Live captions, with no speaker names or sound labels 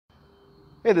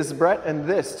Hey, this is Brett, and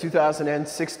this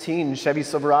 2016 Chevy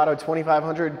Silverado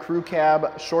 2500 Crew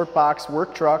Cab Short Box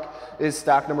Work Truck is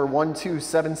stock number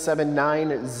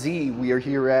 12779Z. We are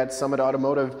here at Summit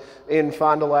Automotive in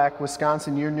Fond du Lac,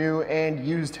 Wisconsin, your new and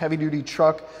used heavy-duty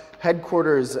truck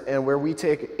headquarters, and where we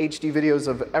take HD videos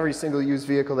of every single used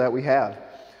vehicle that we have.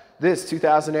 This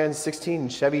 2016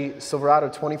 Chevy Silverado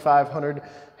 2500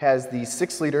 has the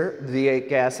 6-liter V8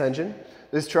 gas engine.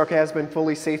 This truck has been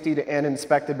fully safetied and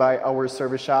inspected by our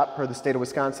service shop per the state of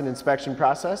Wisconsin inspection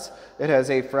process. It has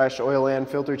a fresh oil and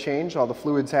filter change. All the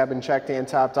fluids have been checked and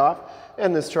topped off,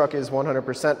 and this truck is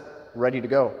 100% ready to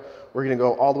go. We're going to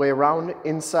go all the way around,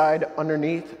 inside,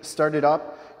 underneath, start it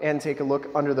up, and take a look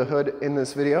under the hood in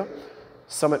this video.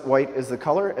 Summit White is the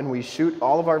color, and we shoot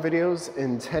all of our videos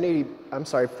in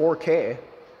 4K.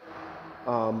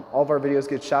 All of our videos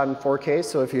get shot in 4K,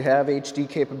 so if you have HD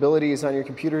capabilities on your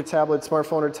computer, tablet,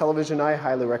 smartphone, or television, I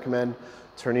highly recommend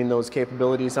turning those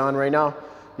capabilities on right now,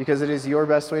 because it is your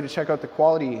best way to check out the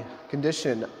quality,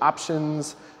 condition,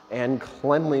 options, and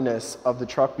cleanliness of the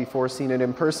truck before seeing it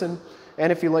in person.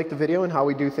 And if you like the video and how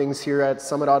we do things here at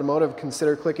Summit Automotive,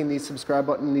 consider clicking the subscribe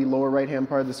button in the lower right-hand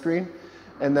part of the screen,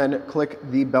 and then click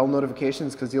the bell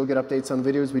notifications, because you'll get updates on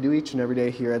the videos we do each and every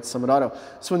day here at Summit Auto.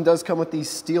 This one does come with these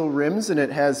steel rims, and it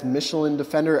has Michelin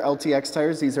Defender L.T.H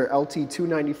tires. These are LT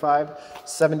 295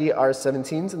 70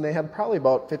 R17s, and they have probably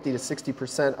about 50 to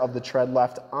 60% of the tread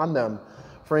left on them.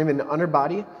 Frame and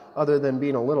underbody, other than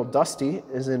being a little dusty,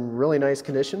 is in really nice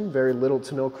condition. Very little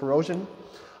to no corrosion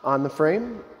on the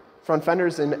frame. Front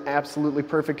fender's in absolutely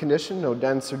perfect condition. No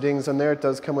dents or dings on there. It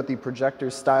does come with the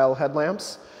projector style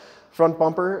headlamps. Front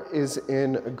bumper is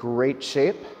in great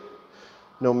shape.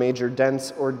 No major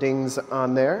dents or dings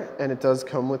on there, and it does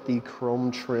come with the chrome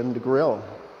trimmed grille.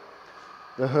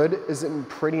 The hood is in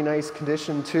pretty nice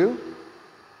condition too.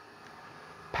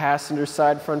 Passenger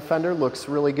side front fender looks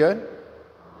really good.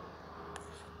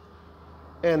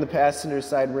 And the passenger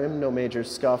side rim, no major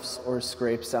scuffs or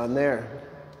scrapes on there.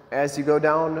 As you go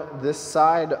down this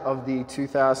side of the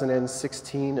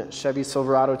 2016 Chevy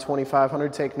Silverado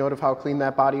 2500, take note of how clean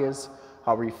that body is,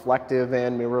 how reflective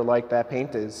and mirror-like that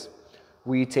paint is.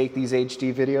 We take these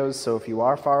HD videos, so if you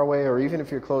are far away, or even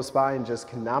if you're close by and just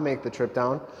cannot make the trip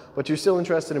down, but you're still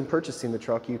interested in purchasing the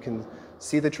truck, you can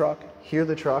see the truck, hear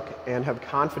the truck, and have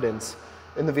confidence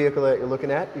in the vehicle that you're looking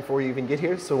at before you even get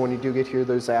here. So when you do get here,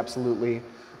 there's absolutely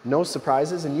no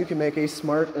surprises, and you can make a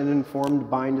smart and informed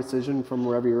buying decision from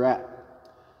wherever you're at.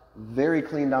 Very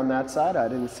clean down that side. I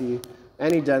didn't see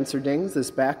any dents or dings.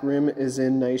 This back rim is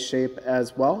in nice shape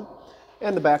as well.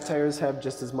 And the back tires have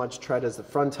just as much tread as the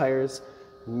front tires,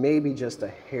 maybe just a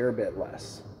hair bit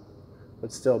less,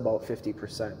 but still about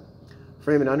 50%.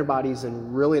 Frame and underbody's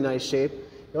in really nice shape.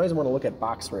 You always want to look at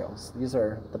box rails. These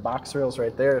are the box rails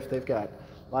right there. If they've got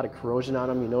a lot of corrosion on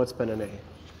them, you know it's been in a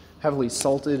heavily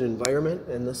salted environment,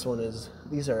 and this one is,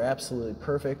 these are absolutely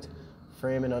perfect.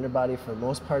 Frame and underbody for the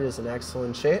most part is in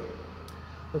excellent shape.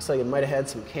 Looks like it might have had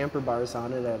some camper bars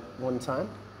on it at one time.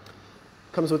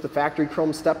 Comes with the factory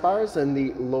chrome step bars, and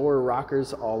the lower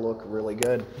rockers all look really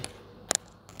good.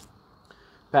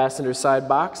 Passenger side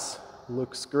box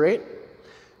looks great.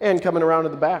 And coming around to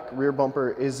the back, rear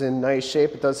bumper is in nice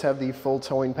shape. It does have the full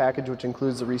towing package, which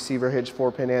includes the receiver hitch,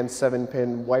 4-pin and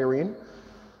 7-pin wiring.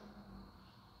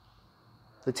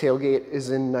 The tailgate is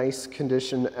in nice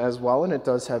condition as well, and it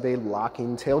does have a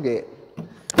locking tailgate.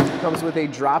 It comes with a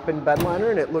drop-in bedliner,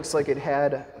 and it looks like it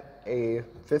had a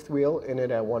 5th wheel in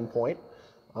it at one point.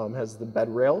 Has the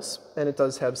bed rails, and it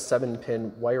does have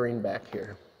 7-pin wiring back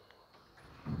here.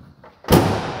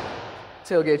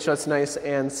 Tailgate shuts nice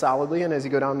and solidly, and as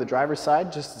you go down the driver's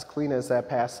side, just as clean as that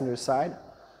passenger side.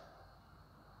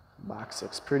 Box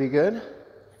looks pretty good.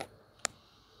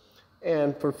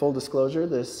 And for full disclosure,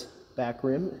 this back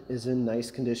rim is in nice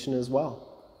condition as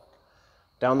well.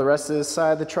 Down the rest of this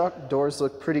side of the truck, doors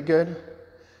look pretty good.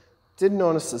 Did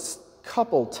notice a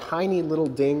couple tiny little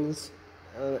dings.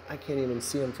 I can't even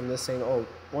see them from this angle. Oh,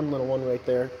 one little one right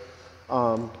there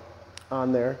on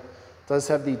there. Does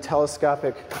have the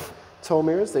telescopic tow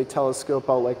mirrors. They telescope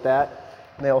out like that,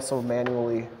 and they also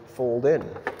manually fold in.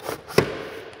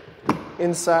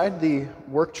 Inside, the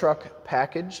work truck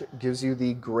package gives you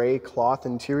the gray cloth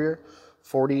interior,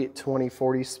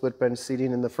 40-20-40 split bench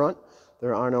seating in the front.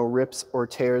 There are no rips or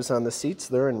tears on the seats.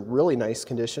 They're in really nice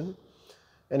condition.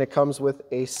 And it comes with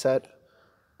a set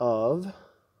of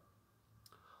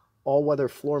all-weather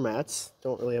floor mats.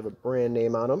 Don't really have a brand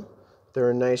name on them.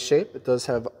 They're in nice shape. It does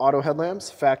have auto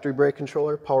headlamps, factory brake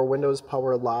controller, power windows,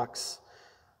 power locks,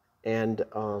 and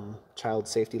child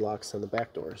safety locks on the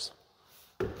back doors.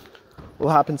 We'll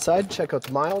hop inside, check out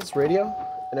the miles, radio,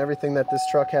 and everything that this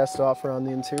truck has to offer on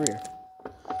the interior.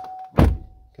 You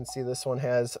can see this one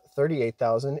has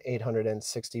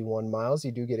 38,861 miles.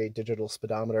 You do get a digital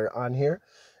speedometer on here,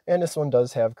 and this one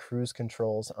does have cruise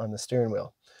controls on the steering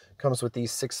wheel. Comes with the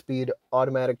 6-speed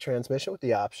automatic transmission with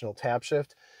the optional tap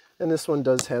shift, and this one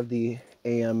does have the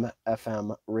AM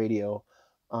FM radio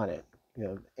on it. You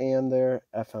have AM there,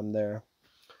 FM there,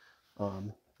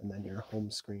 and then your home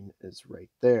screen is right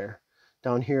there.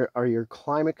 Down here are your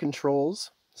climate controls,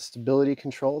 stability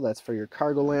control, that's for your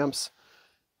cargo lamps,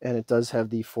 and it does have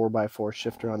the 4x4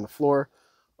 shifter on the floor.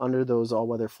 Under those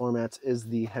all-weather floor mats is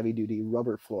the heavy-duty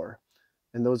rubber floor,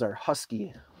 and those are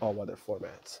Husky all-weather floor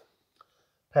mats.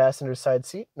 Passenger side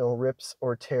seat, no rips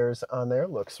or tears on there,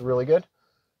 looks really good,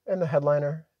 and the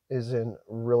headliner is in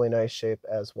really nice shape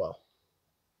as well.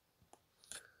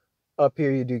 Up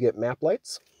here you do get map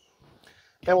lights.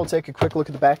 And we'll take a quick look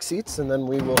at the back seats, and then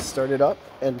we will start it up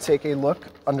and take a look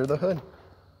under the hood.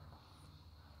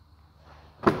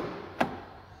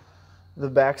 The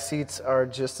back seats are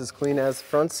just as clean as the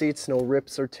front seats, no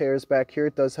rips or tears back here.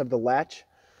 It does have the Latch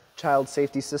child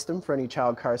safety system for any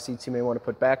child car seats you may want to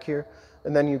put back here.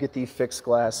 And then you get the fixed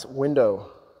glass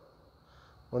window.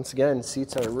 Once again,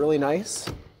 seats are really nice.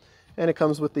 And it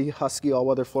comes with the Husky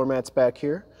all-weather floor mats back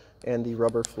here, and the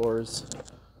rubber floors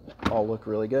all look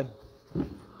really good.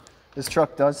 This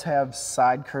truck does have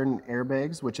side curtain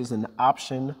airbags, which is an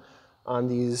option on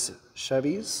these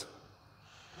Chevys.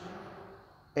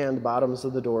 And the bottoms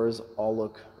of the doors all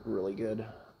look really good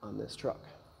on this truck.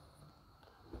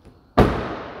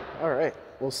 All right,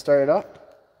 we'll start it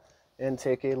up and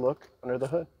take a look under the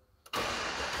hood.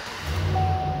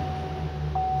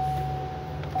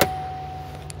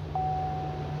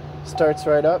 Starts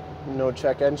right up, no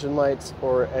check engine lights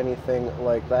or anything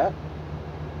like that.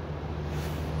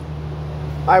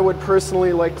 I would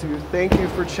personally like to thank you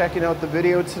for checking out the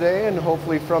video today, and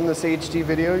hopefully from this HD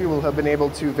video you will have been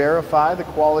able to verify the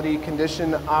quality,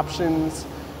 condition, options,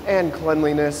 and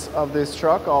cleanliness of this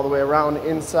truck all the way around,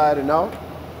 inside and out.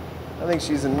 I think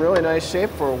she's in really nice shape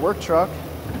for a work truck.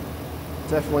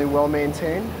 Definitely well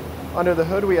maintained. Under the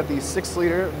hood we have the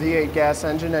 6-liter V8 gas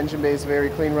engine. Engine bay is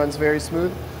very clean, runs very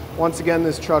smooth. Once again,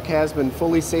 this truck has been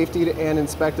fully safetied and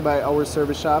inspected by our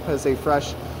service shop, has a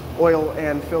fresh oil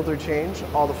and filter change.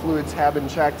 All the fluids have been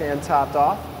checked and topped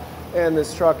off, and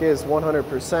this truck is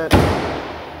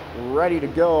 100% ready to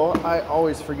go. I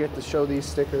always forget to show these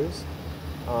stickers.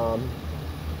 So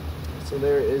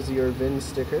there is your VIN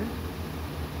sticker.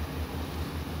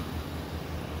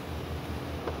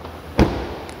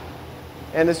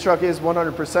 And this truck is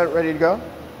 100% ready to go.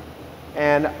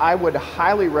 And I would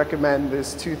highly recommend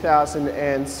this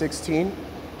 2016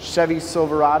 Chevy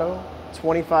Silverado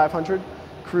 2500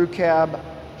 crew cab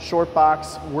short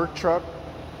box work truck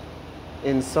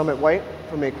in Summit White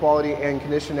from a quality and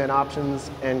condition and options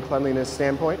and cleanliness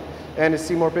standpoint. And to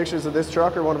see more pictures of this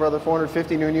truck or one of our other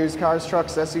 450 new and used cars,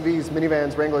 trucks, SUVs,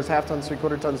 minivans, Wranglers, half tons,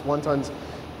 3/4 tons, 1 tons,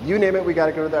 you name it, we got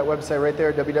to go to that website right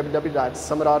there,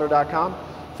 www.summitauto.com.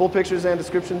 Full pictures and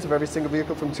descriptions of every single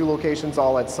vehicle from 2 locations,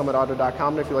 all at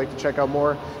summitauto.com. And if you'd like to check out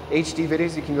more HD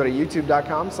videos, you can go to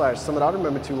youtube.com/summitauto.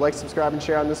 Remember to like, subscribe, and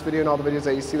share on this video and all the videos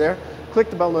that you see there. Click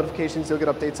the bell notifications, you'll get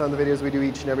updates on the videos we do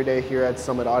each and every day here at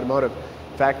Summit Automotive.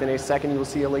 In fact, in a second, you will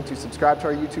see a link to subscribe to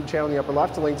our YouTube channel in the upper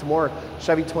left, a link to more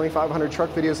Chevy 2500 truck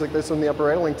videos like this one in the upper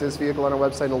right, a link to this vehicle on our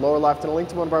website in the lower left, and a link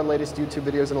to one of our latest YouTube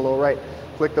videos in the lower right.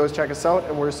 Click those, check us out,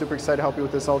 and we're super excited to help you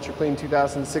with this ultra clean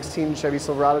 2016 Chevy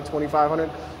Silverado 2500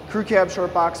 crew cab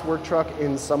short box work truck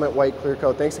in Summit White clear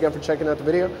coat. Thanks again for checking out the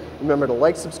video. Remember to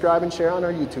like, subscribe, and share on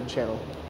our YouTube channel.